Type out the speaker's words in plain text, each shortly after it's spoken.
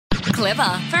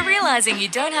clever for realising you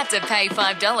don't have to pay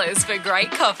 $5 for great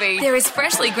coffee. There is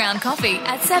freshly ground coffee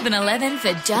at 7-Eleven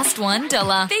for just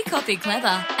 $1. Be coffee clever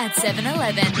at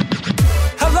 7-Eleven.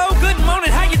 Hello, good morning,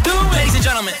 how you doing? Ladies and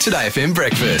gentlemen. Today FM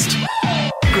Breakfast.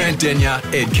 Grant Denyer,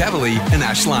 Ed Cavalier and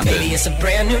Ash London. Baby, it's a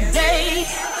brand new day.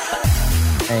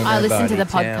 I listened to the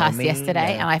podcast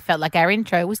yesterday and I felt like our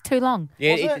intro was too long.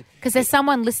 Yeah, because there's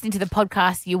someone listening to the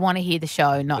podcast, you want to hear the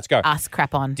show, not us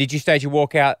crap on. Did you stage your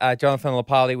walkout, Jonathan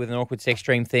Lapaglia with an awkward sex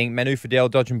dream thing, Manu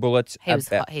dodging bullets? He was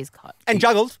hot. He's hot. And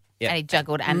juggled. Yeah. And he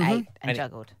juggled and ate and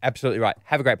juggled. Absolutely right.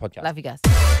 Have a great podcast. Love you guys.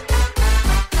 Ladies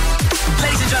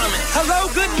and gentlemen. Hello,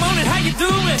 good morning, how you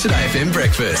doing? Today FM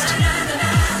Breakfast.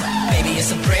 Baby,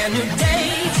 it's a brand new day.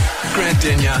 Grant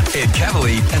Denyer, Ed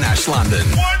Cavalier and Ash London.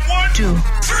 1, 2, 3,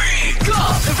 go!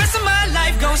 The rest of my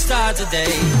life gon' start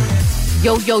today.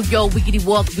 Yo, wiggity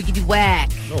walk, wiggity whack.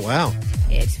 Oh, wow.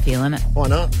 Yeah, just feeling it. Why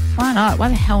not? Why not? Why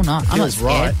the hell not? I'm not Feels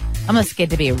scared. right. I'm not scared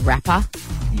to be a rapper.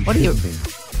 What are you?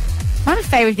 One of my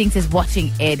favourite things is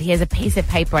watching Ed. He has a piece of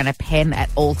paper and a pen at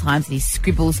all times and he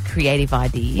scribbles creative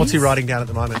ideas. What's he writing down at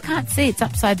the moment? I can't see. It's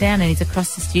upside down and he's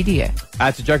across the studio.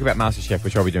 It's a joke about Masterchef,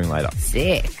 which I'll be doing later.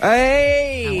 Sick.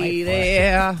 Hey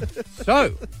there.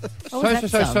 So.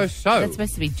 That's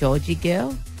supposed to be Georgie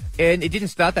girl? And it didn't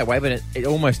start that way, but it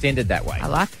almost ended that way. I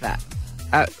like that.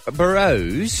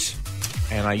 Bros,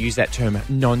 and I use that term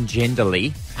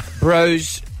non-genderly,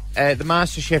 bros, the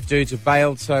MasterChef dudes have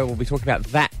bailed, so we'll be talking about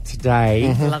that today.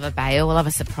 I love a bail. I love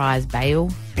a surprise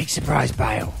bail. Big surprise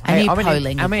bail. I knew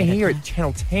polling. I mean, here at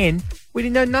Channel 10, we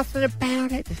didn't know nothing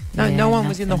about it. No one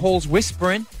was in the halls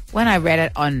whispering. When I read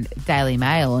it on Daily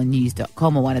Mail or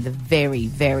News.com or one of the very,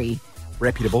 very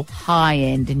reputable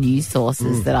high-end news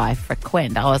sources that I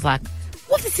frequent, I was like,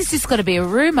 what, this is just got to be a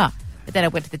rumour. But then I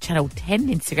went to the Channel 10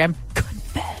 Instagram,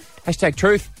 confirmed. Hashtag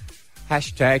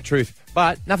truth.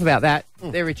 But enough about that.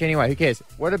 They're rich anyway. Who cares?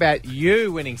 What about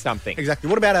you winning something? Exactly.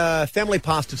 What about a family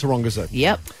pass to Taronga Zoo?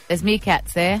 Yep. There's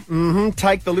meerkats there.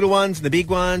 Take the little ones and the big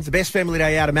ones, the best family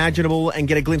day out imaginable, and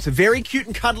get a glimpse of very cute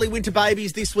and cuddly winter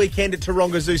babies this weekend at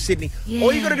Taronga Zoo, Sydney. Yeah.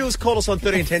 All you got to do is call us on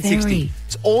 13 10 60.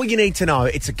 It's all you need to know.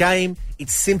 It's a game.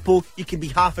 It's simple. You can be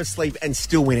half asleep and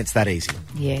still win. It's that easy.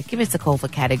 Yeah. Give us a call for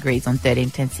categories on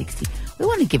 13 10 60. We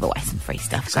want to give away some free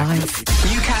stuff, guys.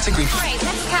 New category. Great,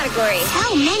 next category.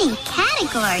 How many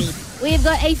categories? We've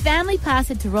got a family pass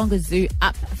at Taronga Zoo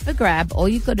up for grab. All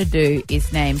you've got to do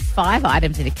is name 5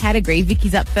 items in a category.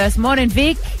 Vicky's up first. Morning,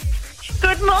 Vic.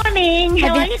 Good morning.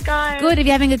 How are you guys? Good. Are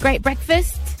you having a great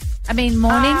breakfast?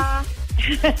 Morning?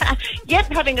 Yep,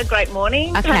 having a great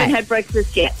morning. Okay. Haven't had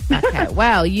breakfast yet. Okay,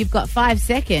 well, you've got 5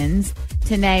 seconds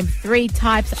to name 3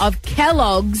 types of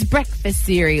Kellogg's breakfast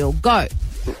cereal. Go.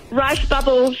 Rice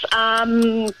Bubbles,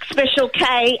 Special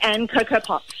K, and Cocoa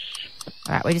Pops.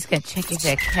 All right, we're just going to check if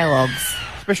they're Kellogg's.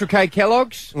 Special K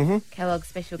Kellogg's? Kellogg's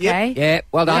Special K? Yeah,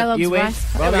 well done. Kellogg's You win.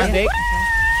 rice. Well done, Okay. Nick.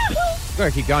 Got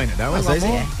to keep going, don't we? That's One easy.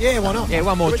 more? Yeah, why not? Yeah,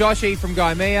 one more. Joshy from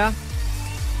Gaimea.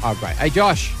 Oh, great. Hey,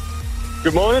 Josh.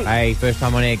 Good morning. Hey, first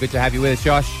time on air. Good to have you with us,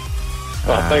 Josh.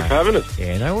 Thanks for having us.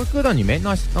 Yeah, no, well, good on you, man.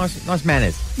 Nice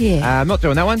manners. Yeah. I'm not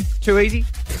doing that one. Too easy.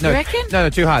 No, You reckon? No,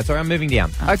 too hard. Sorry, I'm moving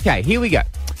down. Okay, here we go.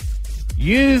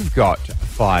 You've got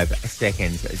 5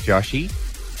 seconds, Joshy,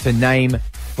 to name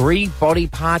 3 body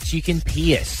parts you can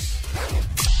pierce.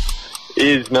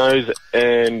 Ears, nose,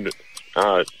 and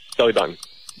belly button.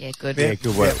 Yeah, good. Yeah,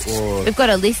 good work. We've got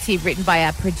a list here written by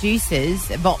our producers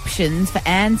of options for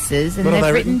answers, and What are they've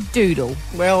they written doodle.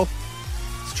 Well,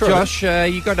 it's true. Josh,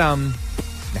 you got No.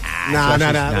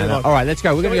 All right, let's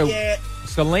go. We're going to go. Yeah.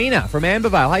 Selena from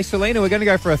Ambervale. Hey, Selena, we're going to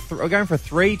go for we're going for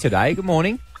 3 today. Good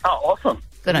morning. Oh, awesome.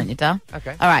 Good on you, Dal.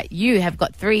 Okay. All right, you have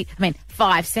got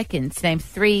 5 seconds to name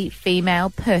 3 female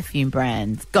perfume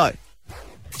brands. Go.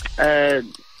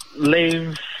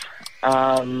 Leave,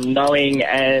 knowing,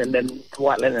 and then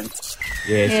white linen.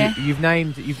 Yeah. So you've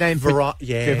named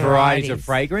varieties of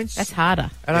fragrance. That's harder.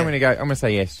 And I'm going to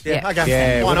say yes. Yeah, okay.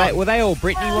 Yeah. Why not? Were they all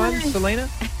Britney ones, Selena?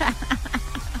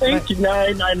 Thank you.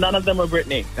 No, none of them were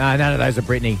Britney. No, none of those are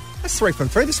Britney. That's 3 from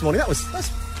 3 this morning.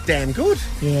 That's damn good.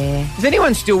 Yeah. Is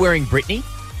anyone still wearing Britney?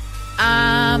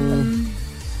 I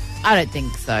don't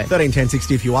think so. 13 10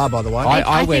 60 if you are, by the way.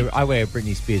 I wear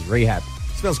Britney Spears Rehab.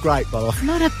 Smells great, by the way.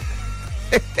 Not a...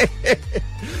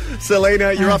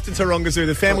 Selena, you're off to Taronga Zoo.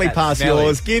 The family pass smelly.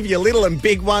 yours. Give your little and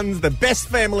big ones the best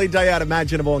family day out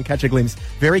imaginable and catch a glimpse.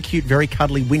 Very cute, very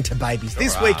cuddly winter babies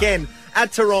this weekend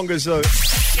at Taronga Zoo.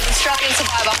 Instructing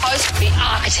Survivor host, the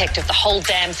architect of the whole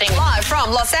damn thing. Live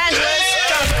from Los Angeles,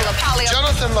 Jonathan Lapaglia.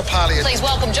 Jonathan Lapaglia. Please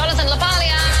welcome Jonathan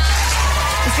Lapaglia.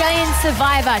 Australian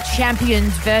Survivor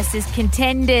champions versus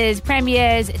contenders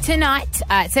premieres tonight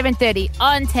at 7:30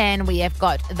 on 10. We have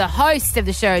got the host of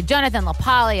the show, Jonathan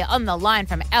Lapaglia, on the line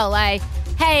from LA.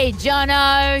 Hey,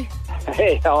 Jono.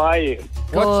 Hey, how are you?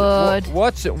 Good.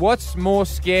 What's more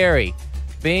scary,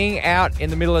 being out in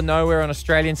the middle of nowhere on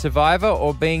Australian Survivor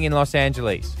or being in Los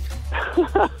Angeles?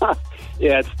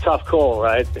 Yeah, it's a tough call,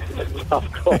 right? It's a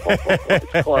tough call.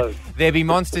 It's close. There be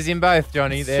monsters in both,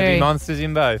 Johnny. There be monsters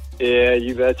in both. Yeah,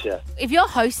 you betcha. If you're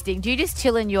hosting, do you just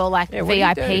chill in your what do you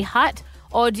VIP do? hut?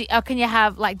 Or can you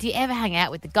have, do you ever hang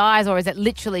out with the guys, or is it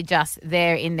literally just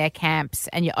they're in their camps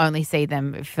and you only see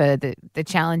them for the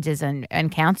challenges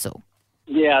and council?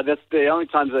 Yeah, that's the only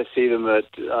times I see them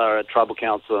are at Tribal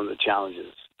Council and the challenges.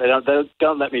 They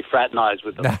don't let me fraternize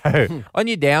with them. No. On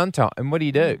your downtime, what do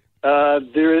you do?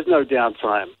 There is no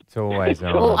downtime. It's always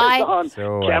on. Well, on. It's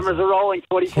always Cameras are rolling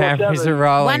 24/7. Cameras are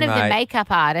rolling, One of the mate. makeup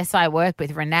artists I work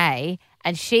with, Renee,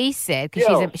 and she said,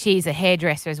 because she's a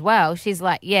hairdresser as well, she's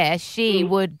like, she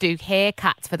would do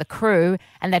haircuts for the crew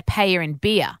and they'd pay her in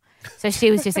beer. So she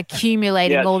was just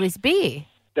accumulating all this beer.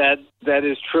 That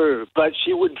is true, but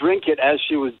she would drink it as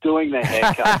she was doing the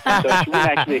haircut, so she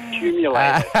wouldn't actually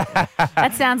accumulate it.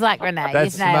 That sounds like Renee.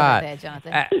 That's You've nailed smart. it there,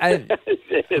 Jonathan.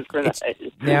 It is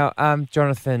Renee. Now,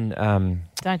 Jonathan,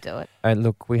 Don't do it.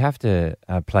 look, we have to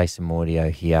play some audio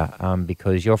here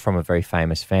because you're from a very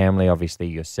famous family. Obviously,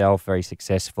 yourself, very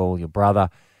successful. Your brother,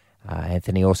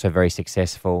 Anthony, also very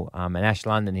successful. And Ash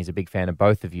London, he's a big fan of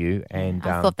both of you. And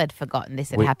I thought they'd forgotten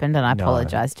this had happened, and I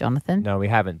apologise, Jonathan. No, we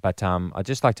haven't. But I'd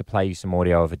just like to play you some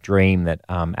audio of a dream that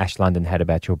Ash London had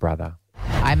about your brother.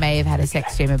 I may have had a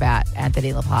sex dream about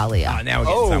Anthony Lapaglia. Now we're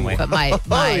getting somewhere. But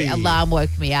my alarm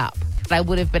woke me up. But I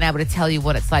would have been able to tell you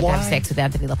what it's like to have sex with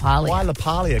Anthony Lapaglia. Why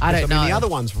Lapaglia? 'Cause, I don't know. The other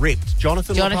one's ripped.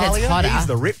 Jonathan's Lapaglia, hotter. he's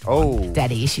the ripped. Oh.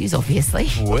 Daddy issues, obviously.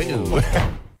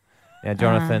 Now,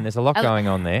 Jonathan, there's a lot going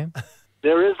on there.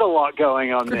 There is a lot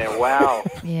going on there. Wow.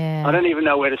 Yeah. I don't even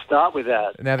know where to start with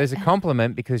that. Now, there's a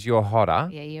compliment because you're hotter.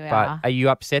 Yeah, you but are. Are you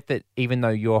upset that even though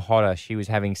you're hotter, she was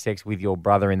having sex with your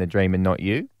brother in the dream and not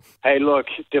you? Hey, look,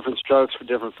 different strokes for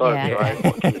different folks, Yeah. right?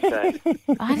 What can you say?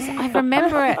 I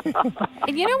remember it.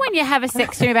 And you know when you have a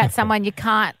sex dream about someone, you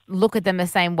can't look at them the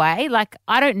same way? Like,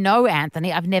 I don't know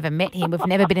Anthony. I've never met him. We've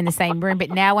never been in the same room. But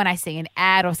now when I see an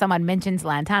ad or someone mentions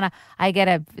Lantana, I get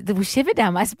a shiver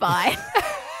down my spine.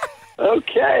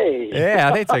 Okay. Yeah,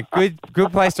 I think it's a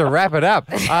good place to wrap it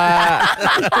up. Is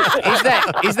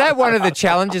that one of the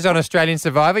challenges on Australian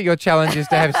Survivor? Your challenge is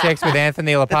to have sex with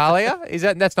Anthony Lapaglia?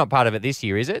 That's not part of it this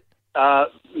year, is it?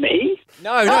 Me?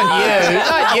 No, not you.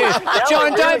 Not you.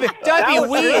 John, don't be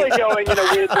weird. Really going in a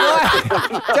weird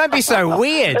direction. Don't be so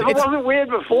weird. It wasn't weird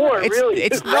before.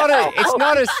 It's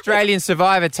not Australian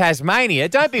Survivor Tasmania.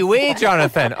 Don't be weird,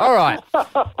 Jonathan. All right.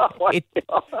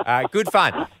 Good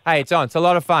fun. Hey, it's on. It's a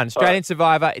lot of fun. Australian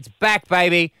Survivor. It's back,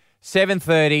 baby.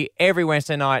 7:30 every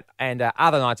Wednesday night and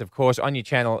other nights, of course, on your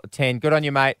channel 10. Good on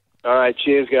you, mate. All right.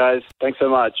 Cheers, guys. Thanks so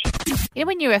much. You know,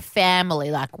 when you're a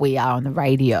family like we are on the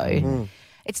radio,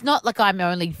 it's not like I'm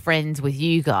only friends with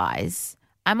you guys.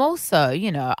 I'm also,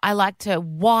 I like to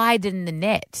widen the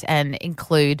net and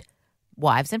include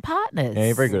wives and partners. Yeah,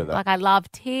 you're very good at that. Like I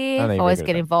love Tiff. I know I you're always very good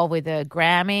get at that. involved with the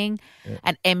gramming.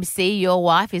 And MC, your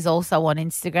wife, is also on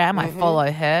Instagram. I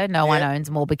follow her. No one owns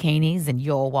more bikinis than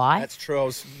your wife. That's true. I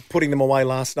was putting them away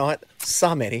last night.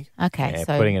 So many. Okay, Yeah,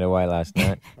 so putting it away last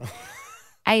night.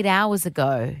 8 hours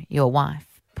ago, your wife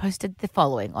posted the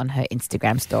following on her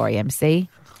Instagram story, MC.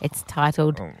 It's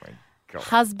titled Oh, my God.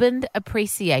 Husband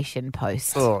Appreciation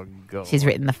Post. Oh, God. She's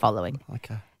written the following.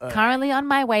 Okay. Currently on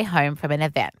my way home from an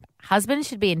event. Husband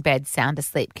should be in bed sound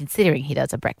asleep considering he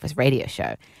does a breakfast radio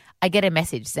show. I get a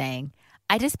message saying,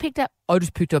 I just picked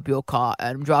up your car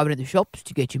and I'm driving to the shops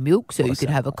to get you milk so you can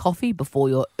have a coffee before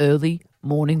your early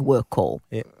morning work call.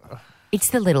 Yeah.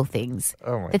 It's the little things,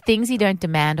 the things you don't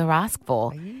demand or ask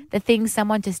for, the things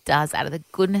someone just does out of the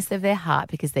goodness of their heart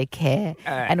because they care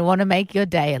and want to make your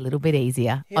day a little bit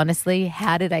easier. Yeah. Honestly,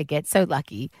 how did I get so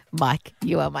lucky? Mike,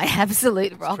 you are my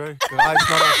absolute rock. True.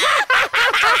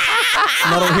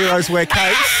 Not all heroes wear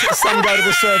capes. Some go to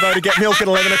the servo to get milk at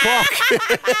 11 o'clock.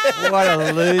 What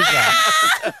a loser.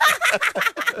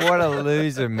 What a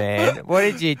loser, man. What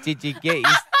did you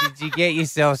get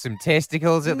yourself some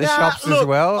testicles at the shops as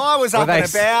well? I was up and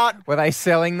about. Were they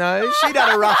selling those? She'd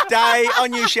had a rough day. I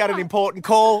knew she had an important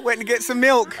call. Went to get some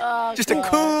milk. Just a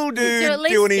cool Did you at dude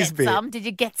least doing get his bit. some? Did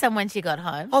you get some when she got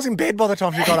home? I was in bed by the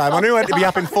time she got home. I knew I had to be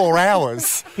up in 4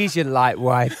 hours. Here's your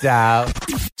lightweight doll.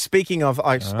 Speaking of,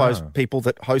 I suppose, people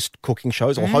that host cooking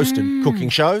shows or hosted cooking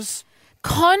shows.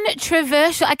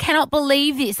 Controversial. I cannot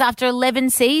believe this. After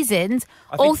 11 seasons,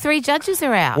 all 3 judges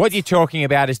are out. What you're talking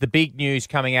about is the big news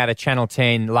coming out of Channel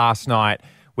 10 last night,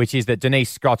 which is that Denise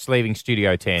Scott's leaving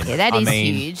Studio 10. Yeah, that is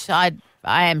huge. I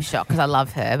am shocked because I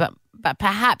love her, but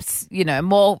perhaps,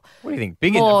 more... What do you think?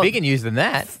 Bigger news than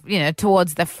that?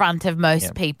 Towards the front of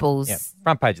most people's... Yeah.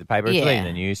 Front page of the paper. It's leading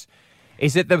the news.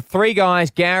 Is that the 3 guys,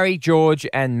 Gary, George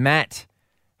and Matt,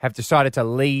 have decided to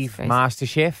leave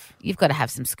Masterchef? You've got to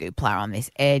have some scoop player on this,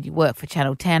 Ed. You work for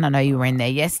Channel 10. I know you were in there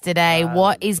yesterday.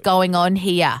 What is going on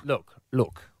here?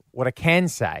 Look. What I can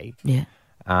say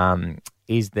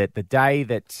is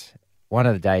that one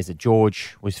of the days that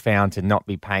George was found to not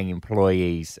be paying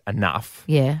employees enough,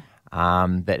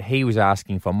 that he was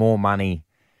asking for more money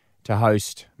to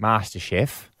host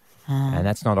Masterchef, and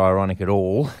that's not ironic at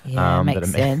all. Yeah, makes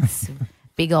sense.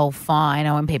 Big old fine,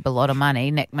 owing people a lot of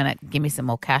money. Next minute, give me some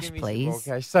more cash, please.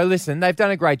 Okay, so listen, they've done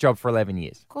a great job for 11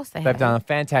 years. Of course they have. They've done a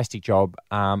fantastic job,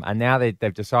 and now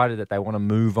they've decided that they want to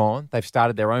move on. They've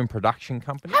started their own production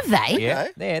company. Have they? Yeah.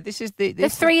 Yeah, this is the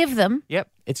 3 of them? Yep.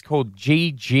 It's called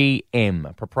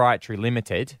GGM, Proprietary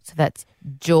Limited. So that's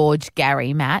George,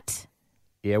 Gary, Matt.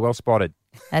 Yeah, well spotted.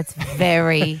 That's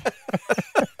very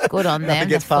good on them.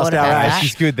 Gets past our age.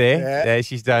 She's good there. Yeah,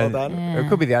 she's done. Well done. It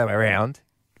could be the other way around.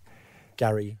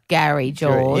 Gary,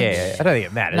 George. Yeah, I don't think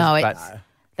it matters. No,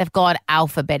 they've got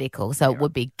alphabetical, so it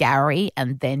would be Gary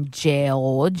and then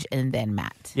George and then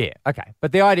Matt. Yeah, okay.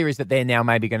 But the idea is that they're now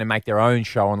maybe going to make their own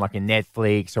show on like a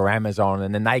Netflix or Amazon,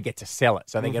 and then they get to sell it,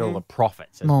 so they get all the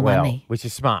profits as More well, money. which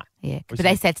is smart. Yeah, but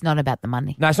they say it's not about the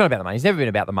money. No, it's not about the money. It's never been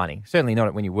about the money. Certainly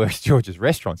not when you work at George's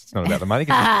restaurants. It's not about the money.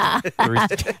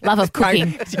 Love of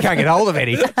cooking. You can't get hold of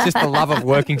Eddie. It's just the love of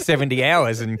working 70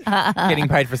 hours and getting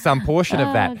paid for some portion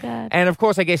of that. God. And, of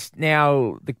course, I guess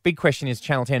now the big question is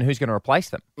Channel 10, who's going to replace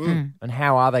them? And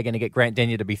how are they going to get Grant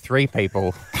Denyer to be 3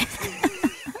 people?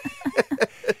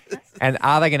 And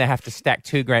are they going to have to stack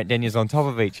 2 Grant Denyers on top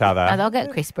of each other? No, they'll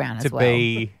get Chris Brown as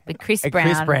well. But Chris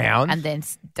Brown and then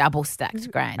double stacked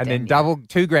Grant and Denyer. then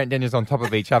 2 Grant Denyers on top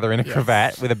of each other in a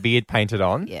cravat with a beard painted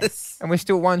on. Yes. And we're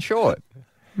still 1 short.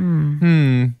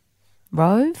 Rove?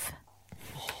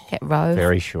 Get Rove.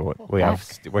 Very short.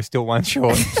 We're still 1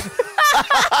 short.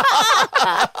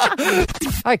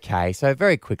 Okay, so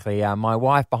very quickly, my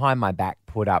wife behind my back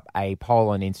put up a poll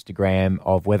on Instagram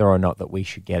of whether or not that we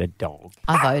should get a dog.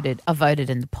 I voted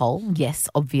in the poll, yes,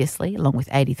 obviously, along with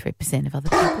 83% of other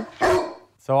people.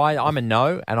 So I'm a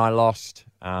no, and I lost.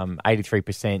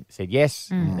 83% said yes,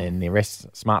 and then the rest,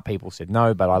 smart people, said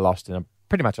no, but I lost in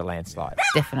pretty much a landslide.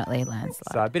 Definitely a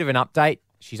landslide. So a bit of an update.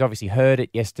 She's obviously heard it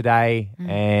yesterday,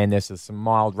 and there's some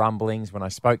mild rumblings when I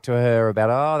spoke to her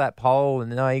about, that poll,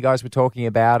 and you guys were talking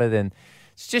about it, and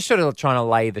it's just sort of trying to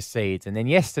lay the seeds. And then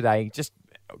yesterday, just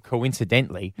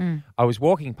coincidentally, I was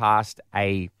walking past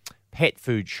a pet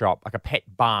food shop, like a pet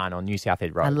barn on New South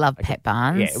Ed Road. I love pet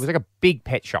barns. Yeah, it was like a big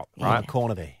pet shop, right?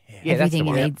 Corner there. Yeah, everything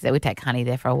you need. We take Honey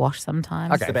there for a wash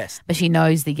sometimes. Okay. The best. But she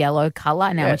knows the yellow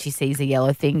colour. Now when she sees the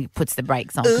yellow thing, puts the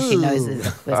brakes on because she knows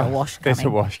there's a wash coming. There's a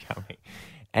wash coming.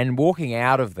 And walking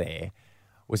out of there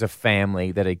was a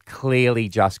family that had clearly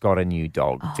just got a new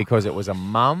dog because it was a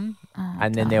mum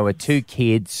and then there were 2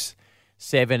 kids,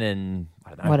 7 and, I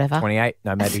don't know, whatever. 28,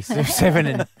 no, maybe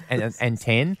 7 and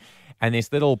 10. And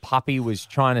this little puppy was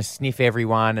trying to sniff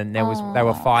everyone, and they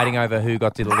were fighting over who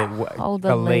got to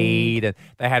the lead. And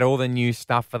they had all the new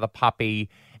stuff for the puppy,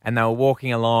 and they were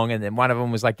walking along, and then one of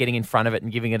them was like getting in front of it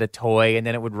and giving it a toy, and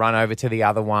then it would run over to the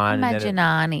other one. Imagine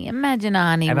Arnie.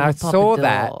 And I saw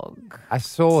that. I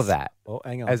saw that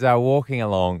hang on. as they were walking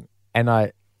along, and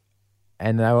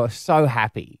they were so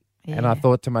happy. Yeah. And I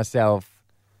thought to myself,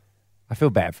 I feel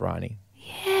bad for Arnie.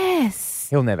 Yes.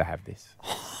 He'll never have this.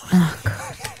 Oh,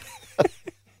 God.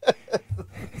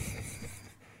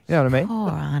 You know what I mean?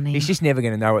 Poor Arnie. He's just never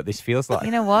going to know what this feels like.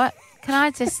 You know what? Can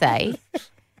I just say,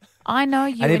 I know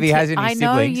you And if he has any I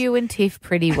know siblings- you and Tiff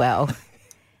pretty well.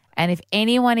 And if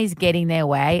anyone is getting their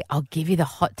way, I'll give you the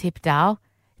hot tip, Dal.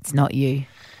 It's not you.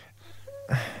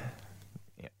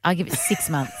 I'll give it 6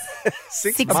 months.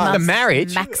 6 6 months. months The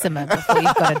marriage? maximum before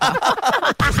you've got a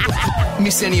dog.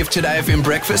 Miss any of Today FM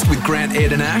breakfast with Grant,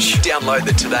 Ed and Ash? Download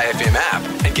the Today FM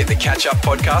app and get the catch-up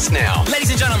podcast now. Ladies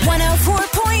and gentlemen.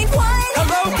 104.1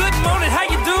 Hello, good morning. How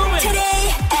you doing? Today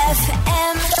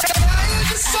FM.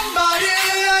 Somebody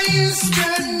I used to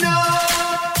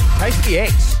know. Taste the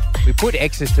X. We put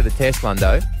X's to the test,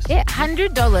 Lundo. Yeah,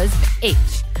 $100 for each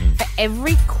for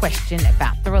every question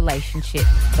about the relationship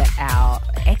that our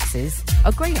exes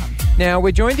agree on. Now,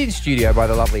 we're joined in studio by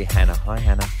the lovely Hannah. Hi,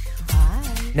 Hannah.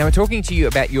 Hi. Now, we're talking to you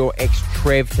about your ex,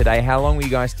 Trev, today. How long were you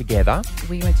guys together?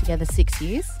 We were together 6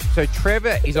 years. So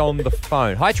Trevor is on the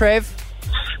phone. Hi, Trev.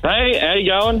 Hey, how you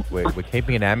going? We're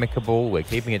keeping it amicable. We're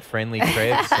keeping it friendly,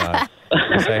 Trev. So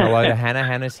we'll say hello to Hannah.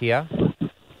 Hannah's here.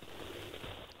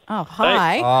 Oh,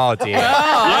 hi. Oh, dear.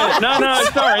 Yeah, no,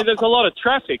 sorry. There's a lot of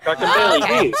traffic. I can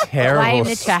barely hear. Terrible Blame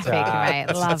the traffic, start.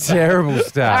 mate. Love Terrible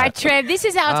start. All right, Trev, this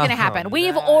is how it's going to happen. We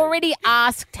have already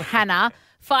asked Hannah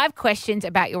 5 questions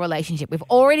about your relationship. We've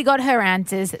already got her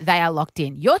answers. They are locked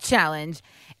in. Your challenge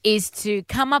is to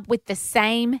come up with the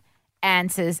same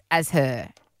answers as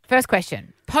her. First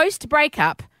question.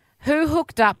 Post-breakup, who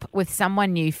hooked up with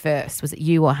someone new first? Was it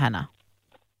you or Hannah?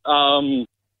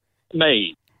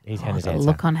 Me. Here's Hannah's The answer.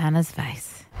 look on Hannah's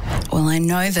face. Well, I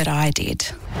know that I did.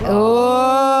 I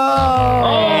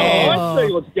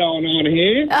see what's going on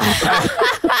here.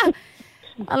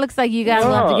 It looks like you guys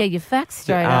will have to get your facts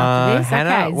straight after this.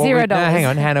 Hannah, Okay, $0. $0. Hang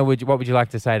on, Hannah, what would you like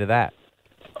to say to that?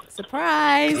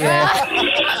 Surprise.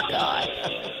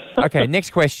 Okay, next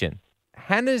question.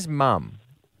 Hannah's mum,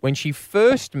 when she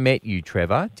first met you,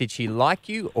 Trevor, did she like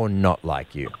you or not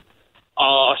like you?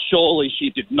 Surely she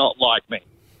did not like me.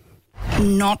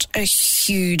 Not a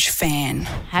huge fan.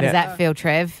 How does that feel,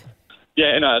 Trev?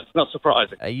 Yeah, no, it's not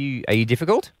surprising. Are you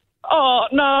difficult? Oh,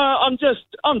 no, I'm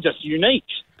just unique.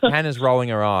 Hannah's rolling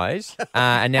her eyes,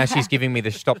 and now she's giving me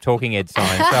the stop talking Ed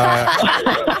sign. So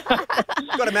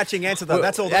Got a matching answer, though.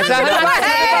 That's all. That's there is.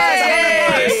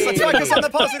 Hey! Let's focus on the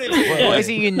positive. well, is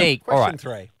he unique? All Question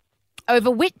right. 3.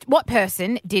 Over what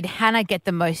person did Hannah get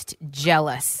the most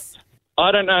jealous?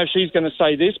 I don't know if she's going to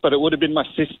say this, but it would have been my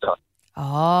sister.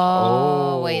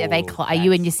 Oh, wait, are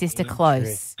you and your sister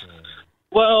close?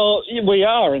 Well, we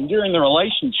are, and during the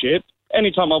relationship,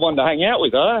 anytime I wanted to hang out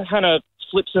with her, Hannah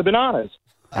flips her bananas.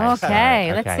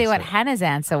 Okay, let's see what so- Hannah's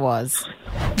answer was.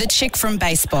 The chick from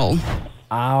baseball.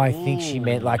 Oh, I think she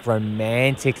meant like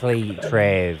romantically,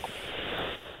 Trev.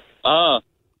 Ah,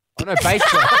 Oh, no,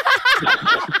 baseball.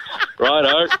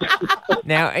 righto.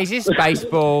 Now, is this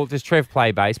baseball? Does Trev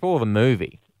play baseball or the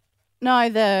movie?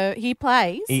 No, he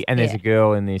plays. And there's a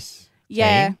girl in this.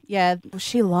 team? Yeah. Well,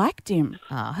 she liked him.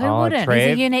 Oh, who Oh, wouldn't? Trev.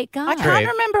 He's a unique guy. I can't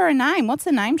remember her name. What's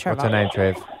her name, Trevor? What's her name,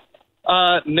 Trev?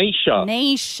 Nisha.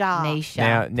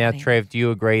 Nisha. Now, Trev, do you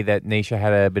agree that Nisha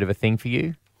had a bit of a thing for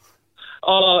you?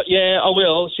 Yeah, I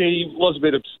will. She was a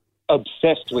bit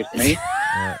obsessed with me.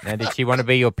 Now, did she want to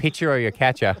be your pitcher or your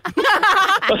catcher?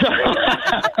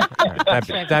 Don't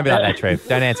be like that, Trev.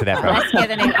 Don't answer that, bro. Let's get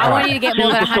the next. I want you to get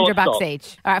more than $100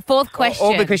 each. All right, fourth question.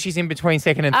 Or because she's in between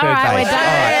second and All third right, base.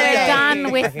 we're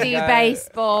done with the I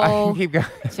baseball can keep going.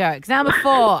 jokes. Number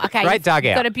 4. Okay, Great you've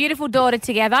dugout. got a beautiful daughter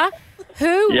together.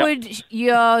 Who Yep. would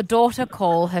your daughter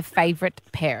call her favourite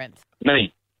parent?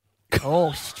 Me.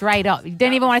 Oh, straight up. You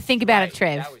don't even want to think about it,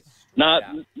 Trev. No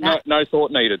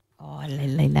thought needed. Oh,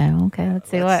 Lily, no. Okay, let's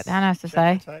see what Hannah has to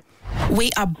say.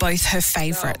 We are both her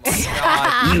favourites.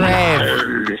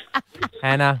 Trev.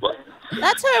 Hannah.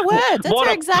 That's her word. That's what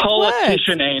her a exact word.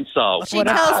 politician answer. She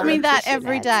tells me that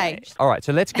every day. All right,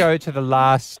 so let's go to the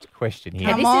last question here.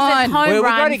 This is a on. home We've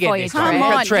run got to get for you, this Trev. one. Come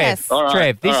on, Trev, yes. All right,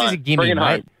 Trev, this all is a right. gimme, Bring it mate.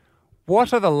 home.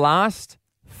 What are the last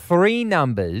 3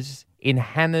 numbers in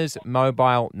Hannah's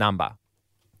mobile number?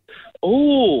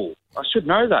 Ooh, I should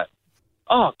know that.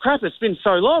 Oh, crap, it's been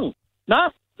so long. No,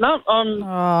 I'm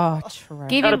Oh, Trevor.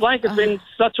 Give out him, of blank. It's been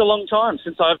such a long time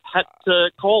since I've had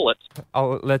to call it.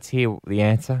 Oh, let's hear the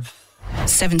answer.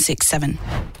 767.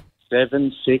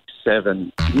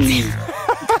 767.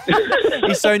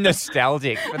 He's so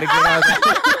nostalgic for the good old.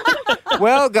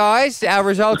 Well, guys, our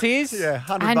result is Yeah,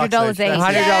 $100 $100 each. each.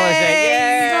 $100 each.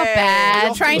 It's not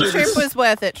bad. Train trip was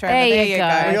worth it, Trevor. There you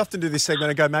go. We often do this segment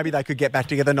and go, maybe they could get back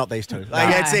together. Not these two. Like,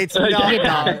 No. it's You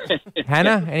not. don't.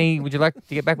 Hannah, would you like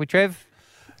to get back with Trev?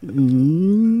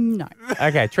 No.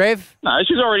 Okay, Trev, No,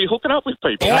 she's already hooking up with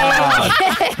people.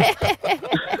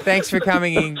 thanks for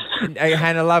coming in.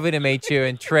 Hannah, lovely to meet you.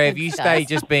 And Trev, you stay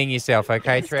just being yourself,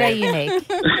 okay, Trev? Stay unique.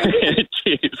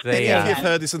 Cheers. See If ya. you've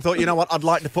heard this and thought, you know what, I'd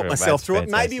like to put True, myself that's through it,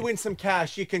 maybe fantastic. win some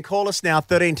cash, you can call us now,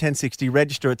 13 10 60,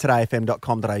 register at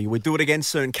todayfm.com.au. We do it again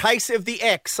soon. Case of the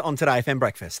X on Today FM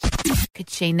Breakfast.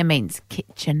 Kachina means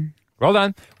kitchen. Well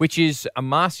done, which is a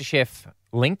Masterchef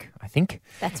link, I think.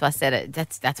 That's what I said.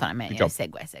 That's what I meant. Good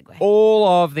Segue. All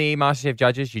of the Masterchef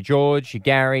judges, your George, your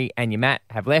Gary, and your Matt,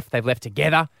 have left. They've left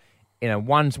together in a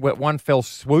one fell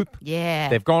swoop. Yeah.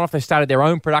 They've gone off. They started their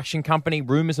own production company.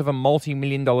 Rumours of a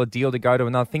multi-million-dollar deal to go to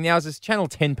another thing. Now, as a Channel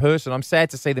 10 person, I'm sad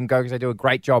to see them go because they do a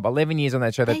great job. 11 years on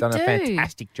that show. They've done a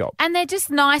fantastic job. And they're just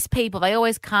nice people. They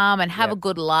always come and have a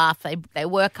good laugh. They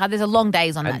work hard. There's a long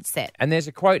days on that set. And there's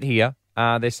a quote here.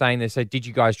 They said, did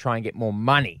you guys try and get more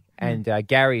money And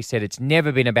Gary said it's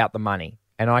never been about the money.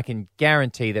 And I can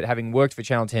guarantee that having worked for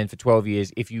Channel 10 for 12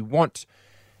 years, if you want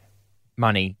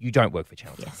money, you don't work for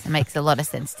Channel 10. Yes, it makes a lot of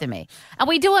sense to me. And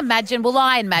we do imagine,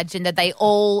 I imagine that they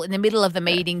all, in the middle of the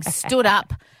meeting, stood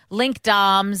up, linked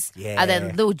arms, and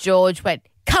then little George went,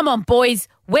 "Come on, boys,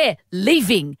 we're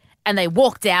leaving." And they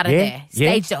walked out of there,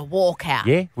 staged a walkout.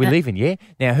 Yeah, we're leaving, yeah.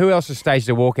 Now, who else has staged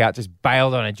a walkout, just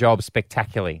bailed on a job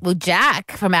spectacularly? Well,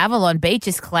 Jack from Avalon Beach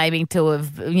is claiming to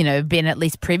have, been at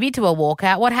least privy to a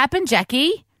walkout. What happened,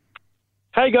 Jackie?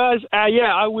 Hey, guys.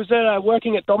 I was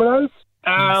working at Domino's.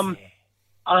 I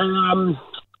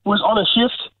was on a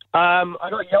shift. I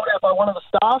got yelled at by one of the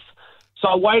staff, so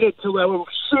I waited till they were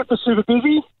super, super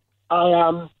busy.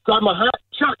 I grabbed my hat,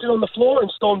 chucked it on the floor,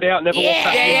 and stormed out. Never walked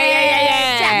back in.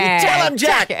 Yeah. Tell him,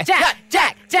 Jack.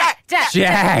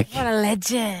 Jack. What a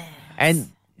legend. And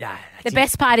the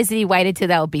best part is that he waited till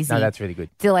they were busy. No, that's really good.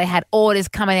 Till they had orders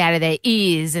coming out of their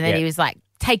ears, and then he was like,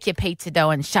 "Take your pizza dough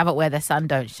and shove it where the sun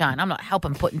don't shine." I'm not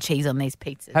helping putting cheese on these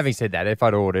pizzas. Having said that, if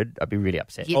I'd ordered, I'd be really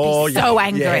upset. You'd be so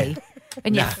angry. Yeah.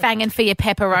 And you're fanging for your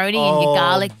pepperoni and your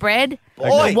garlic bread.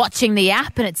 And you're watching the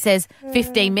app and it says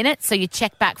 15 minutes, so you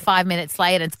check back 5 minutes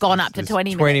later and it's gone up to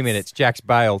 20 minutes. 20 minutes. Jack's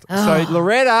bailed. So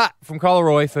Loretta from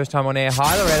Collaroy, first time on air.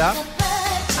 Hi, Loretta.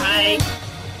 Hi.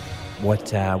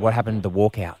 What happened at the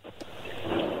walkout?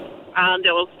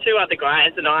 There was two other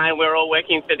guys and I were all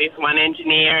working for this one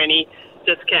engineer, and he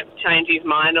just kept changing his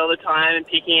mind all the time and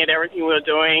picking at everything we were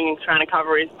doing and trying to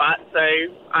cover his butt. So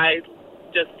I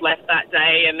just left that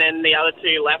day, and then the other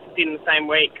two left in the same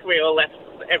week. We all left,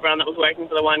 everyone that was working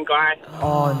for the one guy.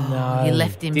 Oh, no. You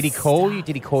left him. Did he call you?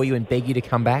 Did he call you and beg you to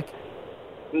come back?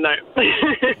 No.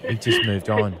 He just moved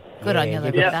on. Good on you,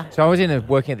 Loretta. So I was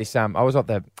working at this. I was at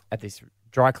this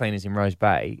dry cleaners in Rose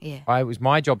Bay. Yeah. It was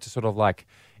my job to sort of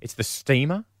it's the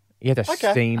steamer. You have to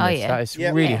steam. Oh, the yeah. stuff. It's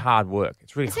really hard work.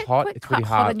 It's really hot. It's really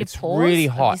hard. It's really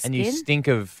hot, and you stink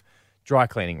of dry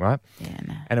cleaning, right? Yeah,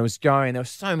 no. And it was going. There were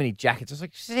so many jackets. I was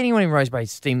like, does anyone in Rose Bay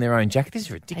steam their own jacket? This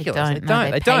is ridiculous. They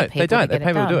don't. They pay people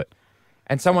to do it.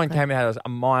 And someone came and had a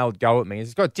mild go at me.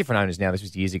 It's got different owners now. This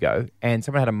was years ago. And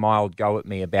someone had a mild go at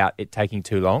me about it taking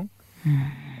too long.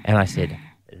 And I said,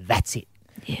 "That's it."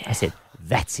 Yeah. I said,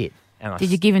 "That's it." And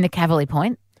Did you give him the Cavalier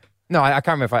point? No, I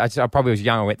can't remember. I probably was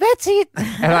young. I went, "That's it."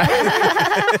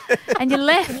 And you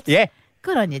left. Yeah.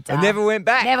 Good on you, Dad. I never went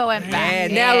back. Never went back.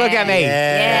 Yeah, now look at me.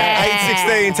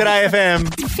 Yeah. 8:16 Today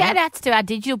FM. Shout outs to our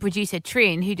digital producer,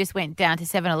 Trin, who just went down to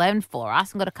 7-Eleven for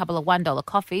us and got a couple of $1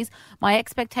 coffees. My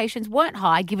expectations weren't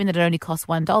high, given that it only cost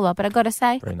 $1, but I got to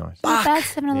say, Very nice. not bad,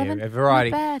 7-Eleven. Yeah, a variety.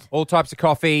 Not bad. All types of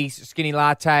coffees, skinny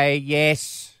latte,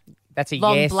 yes. That's a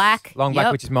Long yes. black. Long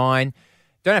black, which is mine.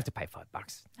 Don't have to pay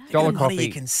 $5. Dollar Money coffee.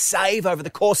 you can save over the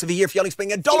course of a year if you're only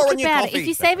spending $1 Think on your about coffee. it. If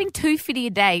you're saving $2.50 a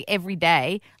day every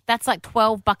day, that's like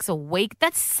 $12 a week.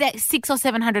 That's $600 or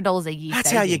 $700 a year.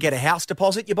 That's how you get a house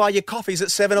deposit. You buy your coffees at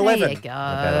 7-Eleven. There you go.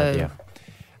 Not a bad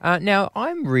idea. Now,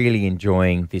 I'm really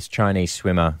enjoying this Chinese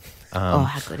swimmer. How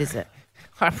good is it?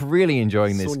 I'm really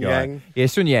enjoying this Sun guy. Yang. Yeah,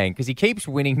 Sun Yang, because he keeps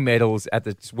winning medals at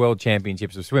the World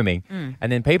Championships of Swimming,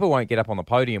 and then people won't get up on the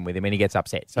podium with him, and he gets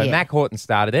upset. So Mac Horton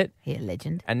started it. Yeah,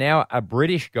 legend. And now a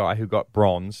British guy who got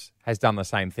bronze has done the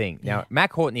same thing. Now,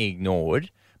 Mac Horton he ignored,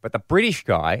 but the British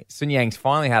guy, Sun Yang's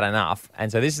finally had enough.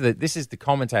 And so this is the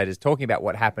commentators talking about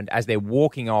what happened as they're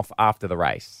walking off after the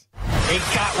race. It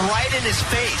got right in his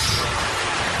face.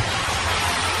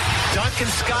 Duncan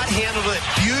Scott handled it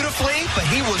beautifully, but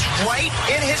he was right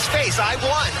in his face. I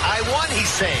won, he's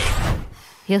saying.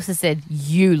 He also said,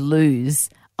 "You lose,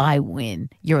 I win.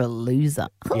 You're a loser."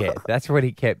 Yeah, that's what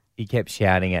he kept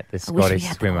shouting at the Scottish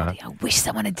swimmer. I wish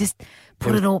someone had just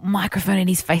put a microphone in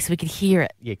his face so we could hear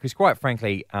it. Yeah, because quite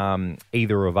frankly,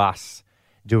 either of us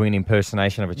doing an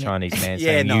impersonation of a Chinese man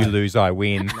saying, "You lose, I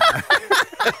win."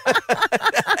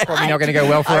 Probably not going to go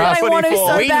well for us. I want to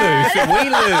so we bad. lose. We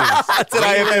lose.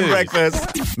 Today FM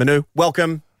breakfast. Manu,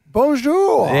 welcome.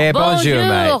 Bonjour. Yeah, bonjour,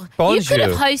 mate. Bonjour. You could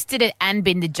have hosted it and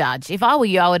been the judge. If I were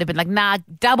you, I would have been like, nah,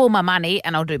 double my money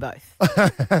and I'll do both.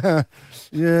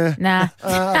 Yeah. Nah.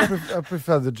 I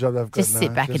prefer the job I've got Just now.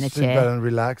 sit back in the sit chair. back and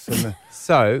relax. And,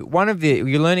 So,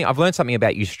 I've learned something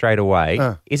about you straight away.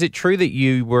 Is it true that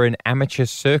you were an amateur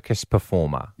circus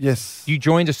performer? yes. You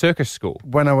joined a circus school.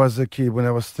 When I was a kid, when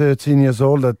I was 13 years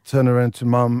old, I turned around to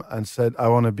mom and said, I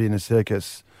want to be in a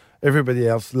circus. everybody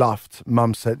else laughed.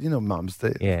 Mum said, mums,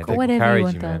 they whatever encourage you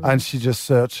want, you, man. darling. and she just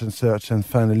searched and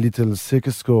found a little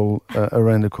circus school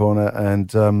around the corner,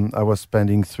 and I was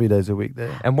spending 3 days a week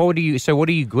there. And what are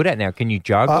you good at now? Can you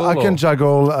juggle? I can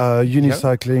juggle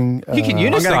unicycling. You can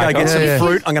I'm going to go get some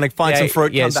fruit. I'm going to find some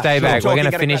fruit. Yeah, come stay back. We're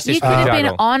going to finish this You with could have been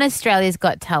juggle. on Australia's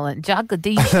Got Talent. Juggle. Do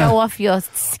you show off your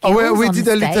skills We on did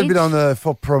a little stage? bit on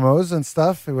for promos and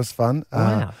stuff. It was fun.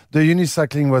 Wow. The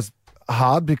unicycling was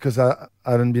hard because I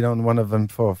hadn't been on one of them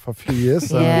for a few years.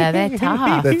 So Yeah, they're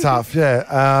tough. they're tough.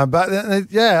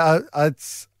 Yeah,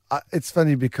 it's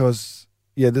funny because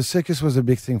the circus was a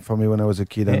big thing for me when I was a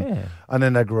kid, and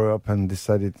then I grew up and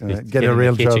decided to get a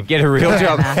real job. Get a real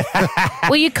job.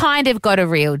 Well, you kind of got a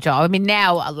real job. I mean,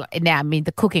 now,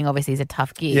 the cooking obviously is a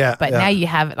tough gig. Yeah, but yeah. now you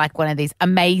have like one of these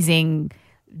amazing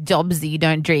jobs that you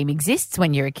don't dream exists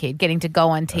when you're a kid, getting to go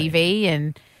on TV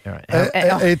and.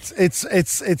 It's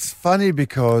funny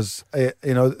because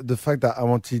the fact that I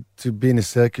wanted to be in a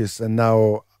circus and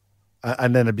now.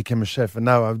 And then I became a chef, and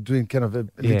now I'm doing kind of a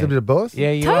little bit of both. Yeah,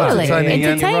 you Totally. are.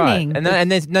 Entertaining. Right.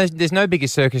 And there's no bigger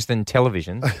circus than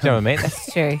television. Do you know what I mean?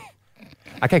 That's true.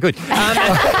 Okay, good.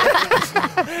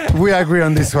 We agree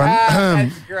on this one.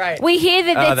 That's great. We hear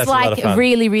that it's that's a lot of like fun.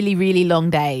 really, really, really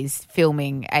long days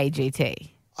filming AGT.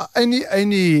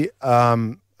 Any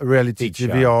reality Big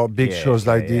TV show. or big shows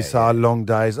like this are long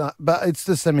days, but it's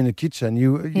the same in the kitchen.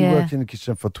 You work in the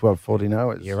kitchen for 12, 14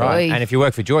 hours. You're right. Oy. And if you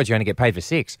work for George, you only get paid for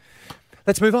 6.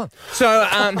 Let's move on. So,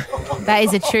 That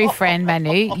is a true friend,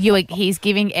 Manu. He's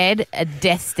giving Ed a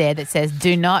death stare that says,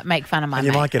 "Do not make fun of my And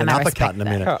you mate." might get an And I uppercut respect in a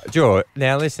that. minute. George,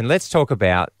 now listen, let's talk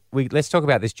about this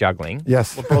juggling.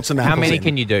 Yes. Brought some How apples many in.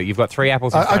 can you do? You've got 3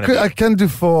 apples in I front of you. can do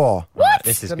 4. What?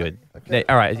 This is good. Now,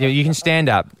 all right, you can stand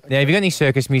up. Now, have you got any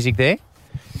circus music there?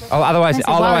 Oh, otherwise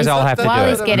I'll have to do While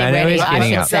it. he's getting Manu ready, is I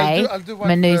getting should up. say I'll do one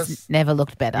Manu's first. never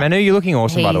looked better. Manu, you're looking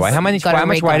awesome, by the way. He's How much got a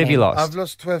weight rig on have you him. lost? I've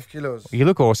lost 12 kilos. You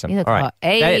look awesome. You look all right. hot.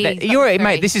 Hey,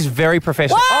 Mate, this is very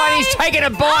professional. Oh, and he's taking a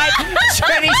bite. And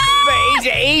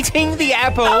he's eating the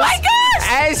apple. Oh, my gosh.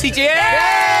 As he... Hey!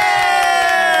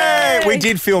 We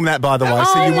did film that, by the way,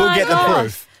 so you will get the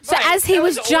proof. So as he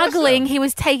was juggling, he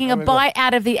was taking a bite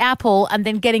out of the apple and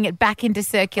then getting it back into I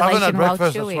circulation haven't had while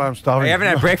breakfast, that's chewing. why I'm starving. You haven't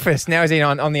had breakfast. Now he's eating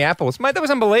on the apples. Mate, that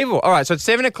was unbelievable. All right, so it's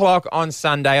 7 o'clock on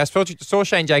Sunday. I saw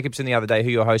Shane Jacobson the other day,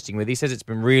 who you're hosting with. He says it's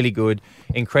been really good,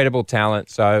 incredible talent.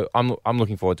 So I'm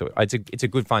looking forward to it. It's a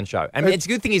good, fun show. And it's a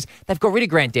good thing is they've got rid of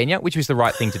Grant Denyer, which was the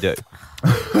right thing to do.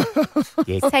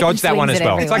 Yeah, Taking dodge that one swings as at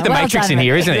well. It's like the everyone. Well Matrix done, in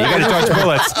here, mate. isn't it? You've got to dodge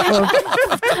bullets.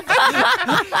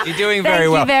 You're doing very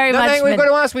Thank well. you very much, We've got Min-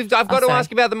 to ask. I've got to sorry.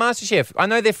 ask about the MasterChef. I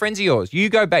know they're friends of yours. You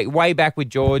go way back with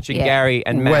George and Yeah. Gary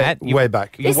and Matt. Way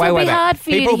back. You're This way, will way be back. hard for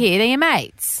you People- to hear. They're your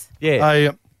mates.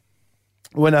 Yeah.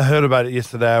 When I heard about it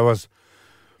yesterday, I was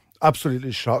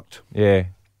absolutely shocked. Yeah.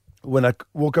 When I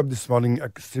woke up this morning, I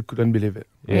still couldn't believe it.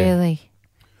 Yeah. Really?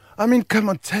 I mean, come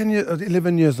on, 10 years,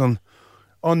 11 years on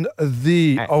one of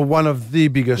the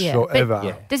biggest show but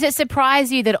ever. Does it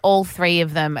surprise you that all three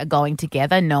of them are going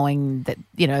together, knowing that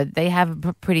they have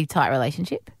a pretty tight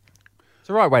relationship? It's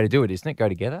the right way to do it, isn't it? Go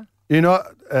together.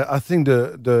 I think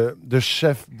the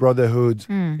chef brotherhood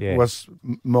Yeah. was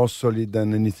more solid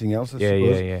than anything else. I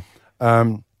suppose. Yeah.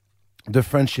 The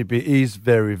friendship is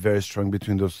very, very strong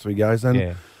between those three guys, and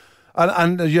Yeah.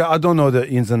 I don't know the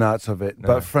ins and outs of it,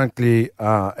 but frankly,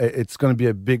 it's going to be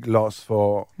a big loss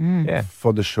for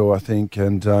the show, I think,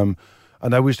 and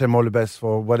I wish them all the best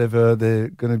for whatever they're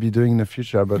going to be doing in the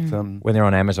future. But When they're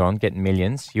on Amazon getting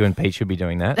millions, you and Pete should be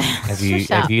doing that. Have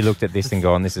you looked at this and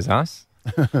gone, this is us?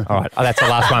 All right. Oh, that's the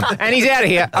last one. And he's out of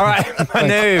here. All right.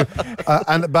 Manu.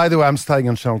 and by the way, I'm starting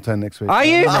on Channel 10 next week. Are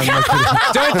you? I'm not kidding.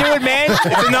 Don't do it, man.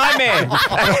 It's a nightmare.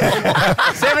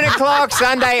 7 o'clock,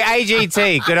 Sunday,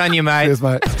 AGT. Good on you, mate. Cheers,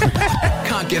 mate.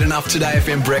 Can't get enough Today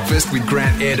FM breakfast with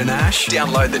Grant, Ed and Ash?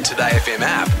 Download the Today FM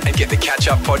app and get the Catch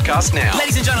Up podcast now.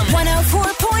 Ladies and gentlemen.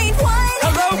 104.1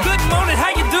 Hello, good morning. How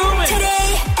you doing?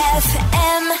 Today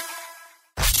FM.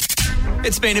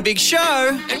 It's been a big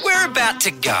show, and we're about to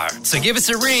go. So give us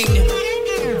a ring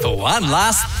for one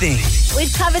last thing.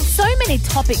 We've covered so many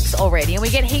topics already, and we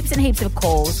get heaps and heaps of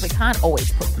calls. We can't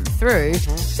always put them through.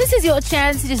 This is your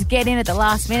chance to just get in at the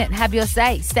last minute and have your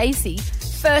say. Stacey,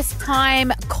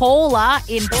 first-time caller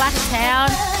in Blacktown.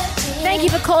 Thank you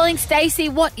for calling, Stacey.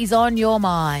 What is on your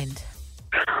mind?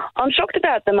 I'm shocked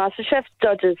about the MasterChef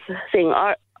judges thing.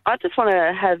 I just want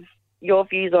to have your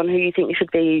views on who you think should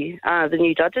be the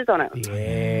new judges on it.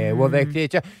 Yeah, well, if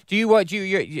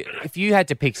you had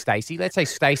to pick Stacey, let's say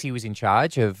Stacey was in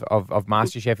charge of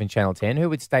MasterChef and Channel 10, who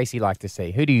would Stacey like to see?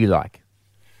 Who do you like?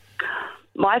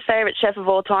 My favourite chef of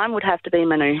all time would have to be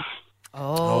Manu.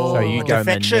 Oh, so you go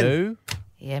defection. Manu?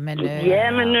 Yeah, Manu. Yeah,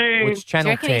 Manu. Which Do you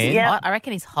Channel reckon he's 10? hot? I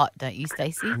reckon he's hot, don't you,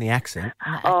 Stacey? And the accent.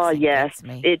 Oh, yes. gets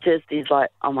me. It just is like,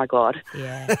 oh, my God.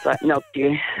 Yeah. It's like, knocked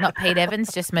you. Not Pete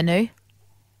Evans, just Manu.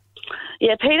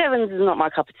 Yeah, Pete Evans is not my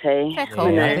cup of tea. Fair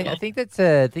call. Yeah, I think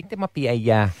there might be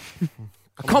a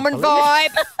common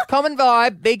vibe. Common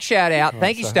vibe. Big shout out.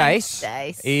 Thank you, Stace.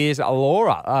 Stace. Is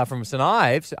Laura from St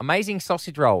Ives. Amazing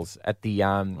sausage rolls at the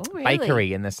really?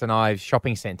 bakery in the St Ives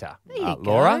shopping centre. There you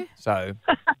Laura. go. So,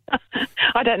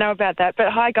 I don't know about that,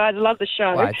 but hi guys, I love the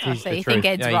show. well, it is So the you truth. think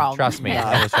Ed's No, wrong? Trust me.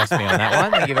 Trust me on that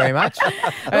one. Thank you very much.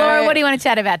 Laura, what do you want to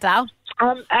chat about, Dale?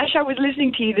 Ash, I was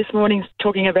listening to you this morning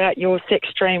talking about your sex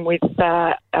dream with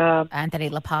Anthony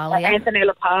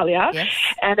Lapaglia. Yes.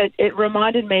 And it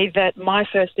reminded me that my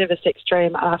first ever sex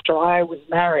dream after I was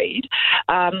married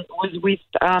was with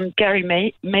Gary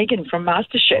Megan from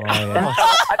Masterchef. Oh, yeah.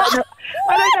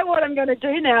 I don't know what I'm going to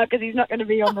do now because he's not going to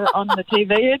be on the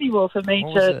TV anymore for me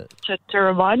to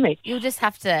remind me. You'll just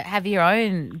have to have your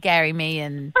own Gary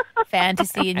Megan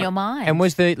fantasy in your mind. And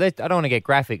was I don't want to get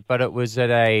graphic, but was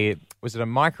it a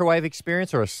microwave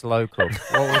experience or a slow cook?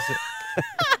 What was it?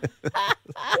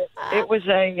 It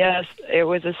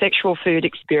was a sexual food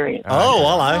experience. Oh,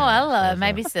 hello. Oh, hello.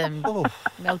 Maybe some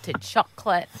melted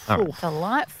chocolate. All right.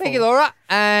 Delightful. Thank you, Laura.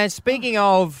 And speaking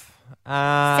of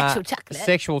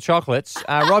sexual chocolates,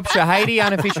 Rob Shahady,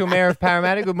 unofficial mayor of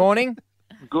Parramatta. Good morning.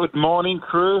 Good morning,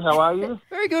 crew. How are you?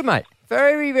 Very good, mate.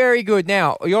 Very, very good.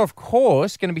 Now, you're, of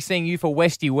course, going to be seeing you for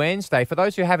Westy Wednesday. For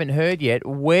those who haven't heard yet,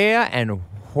 where and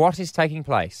what is taking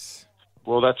place?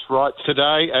 Well, that's right.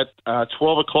 Today at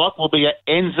 12 o'clock, we'll be at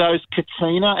Enzo's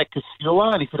Cucina at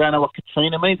Casula. And if you don't know what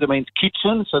Cucina means, it means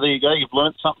kitchen. So there you go. You've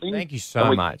learnt something. Thank you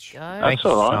so much. That's Thank you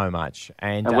all right. so much.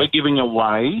 And we're giving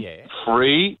away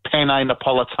free penne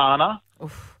napolitana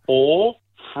or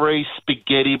free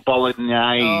spaghetti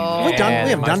bolognese. We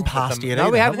haven't done pasta yet. No,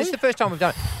 either, we have haven't. This is the first time we've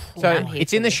done it. So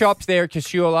it's in the shops there at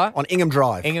Casula. On Ingham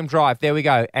Drive. Ingham Drive. There we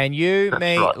go. And you,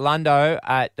 me, right. Lundo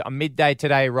at midday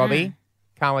today, Robbie.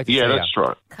 Can't wait to see you. Yeah, that's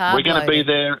right. We're going to be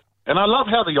there. And I love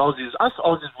how the us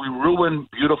Aussies, we ruin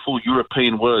beautiful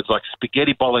European words like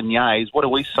spaghetti bolognese. What do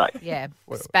we say? Yeah,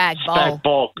 spag Spag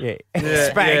bog. Yeah.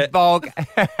 Spag bog.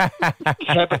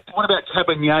 What about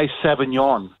Cabernet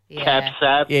Sauvignon? Yeah. Cab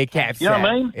Sav? Yeah, cab You know what I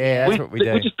sav. mean? Yeah, that's what we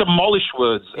do. We just demolish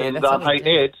words. Yeah, and that's what we do.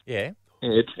 Ed. Yeah.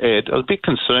 Ed, I was a bit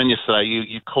concerned yesterday.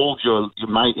 You called your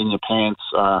mate in your pants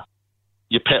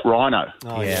your pet rhino.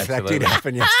 Oh, yeah, that did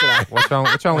happen yesterday. What's wrong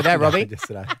with that, Robbie?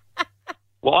 Yesterday.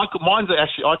 Well, I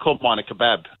called mine a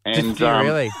kebab. And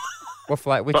really? What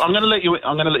flavor? But I'm going to let you in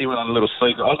on a little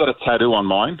secret. I've got a tattoo on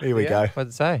mine. Here we go. What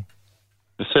does it say?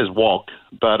 It says wok,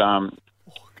 but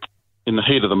in the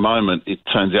heat of the moment, it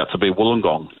turns out to be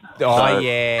Wollongong. Oh,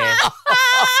 yeah.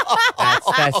 That's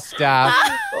the stuff.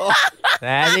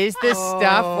 That is the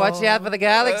stuff. Watch out for the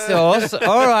garlic sauce.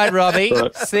 All right, Robbie.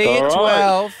 See you at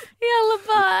 12. Yalla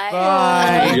bye.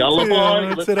 Bye.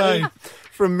 Yalla bye. Today.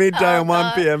 From midday on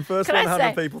 1 p.m. First Can I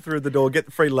 100 say- people through the door get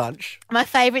the free lunch. My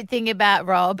favourite thing about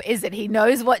Rob is that he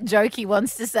knows what joke he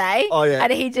wants to say. Oh, yeah.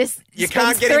 And he just You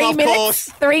spends can't get him 3 off minutes, course.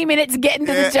 3 minutes getting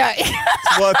to the joke.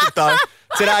 It's worth it, though.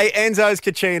 Today, Enzo's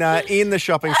Cucina in the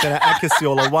shopping centre at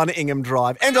Casula, 1 Ingham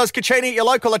Drive. Enzo's Cucina, your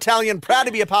local Italian, proud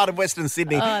to be a part of Western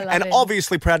Sydney I love and it.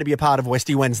 obviously proud to be a part of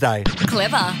Westy Wednesday.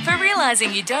 Clever for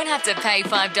realising you don't have to pay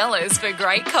 $5 for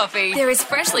great coffee. There is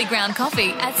freshly ground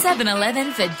coffee at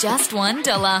 7-Eleven for just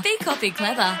 $1. Be coffee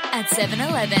clever at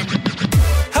 7-Eleven.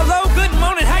 Hello, good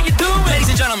morning. How you doing? Ladies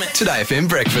and gentlemen. Today FM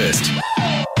Breakfast.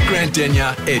 Grant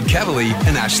Denyer, Ed Cavalier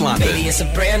and Ash London. Maybe it's a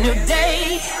brand new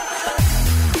day.